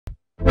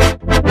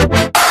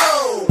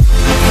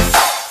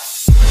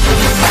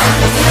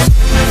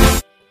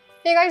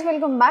Guys,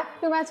 welcome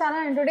back to my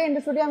channel, and today in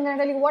this video I'm going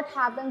to tell you what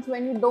happens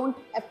when you don't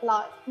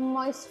apply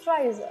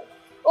moisturizer.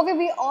 Okay,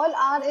 we all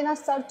are in a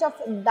search of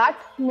that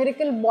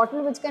miracle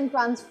bottle which can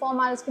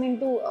transform our skin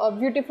into a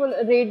beautiful,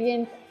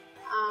 radiant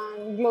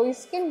and glowy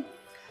skin.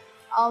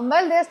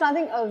 Well, there's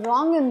nothing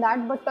wrong in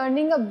that, but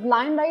turning a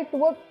blind eye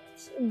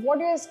towards what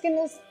your skin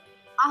is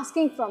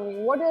asking from you,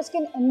 what your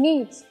skin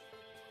needs,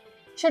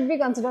 should be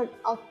considered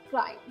a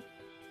crime.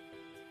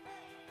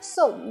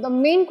 So the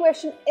main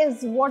question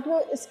is what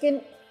your skin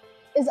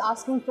is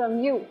asking from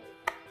you.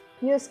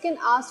 Your skin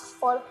asks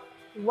for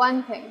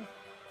one thing.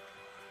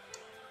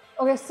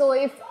 Okay, so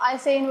if I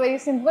say in very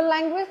simple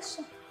language,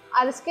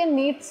 our skin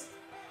needs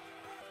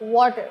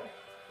water.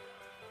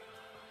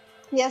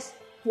 Yes,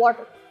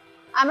 water.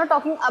 I'm not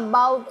talking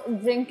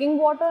about drinking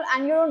water,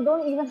 and you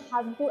don't even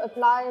have to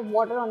apply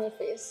water on your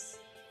face,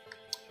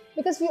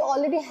 because we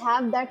already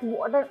have that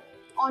water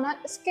on our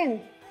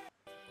skin.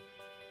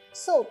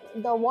 So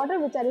the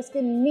water which our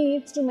skin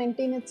needs to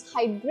maintain its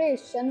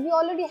hydration, we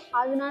already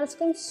have in our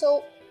skin.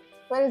 So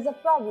where is the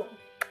problem?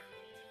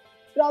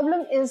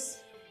 Problem is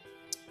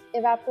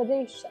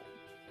evaporation.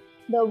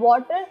 The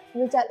water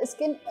which our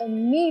skin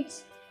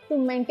needs to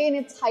maintain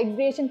its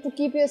hydration, to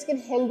keep your skin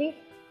healthy,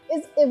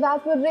 is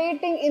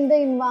evaporating in the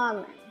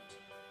environment.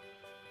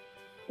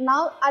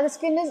 Now our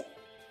skin is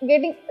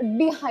getting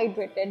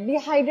dehydrated.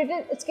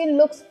 Dehydrated skin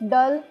looks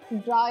dull,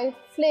 dry,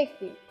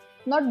 flaky,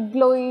 not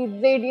glowy,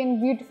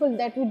 radiant, beautiful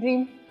that we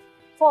dream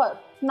for.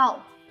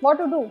 Now, what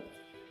to do?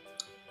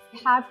 You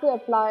have to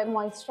apply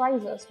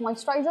moisturizers.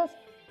 Moisturizers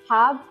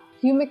have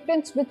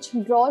humectants which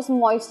draws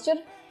moisture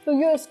to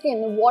your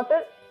skin,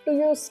 water to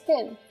your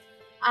skin,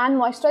 and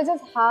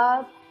moisturizers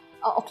have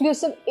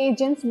occlusive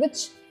agents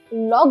which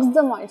locks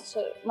the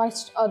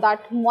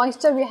that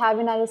moisture we have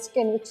in our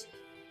skin, which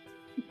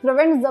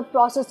prevents the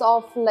process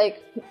of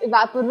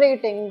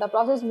evaporating, the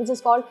process which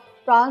is called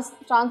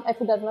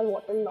transepidermal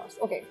water loss.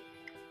 Okay.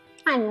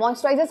 And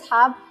moisturizers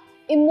have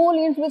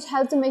emollients which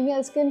help in making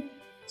our skin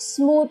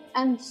smooth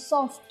and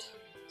soft.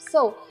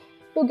 So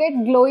to get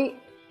glowy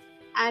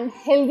and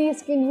healthy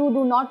skin, you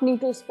do not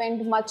need to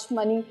spend much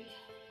money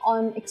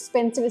on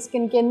expensive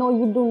skincare. No,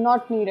 you do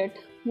not need it.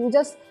 You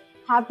just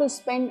have to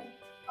spend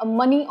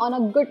money on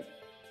a good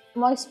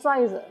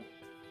moisturizer.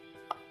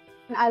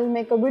 And I'll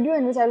make a video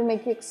in which I will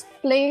make you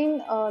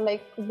explain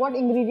what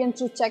ingredients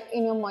to check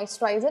in your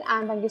moisturizer.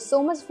 And thank you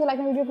so much. If you like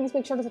my video, please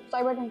make sure to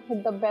subscribe and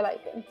hit the bell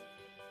icon.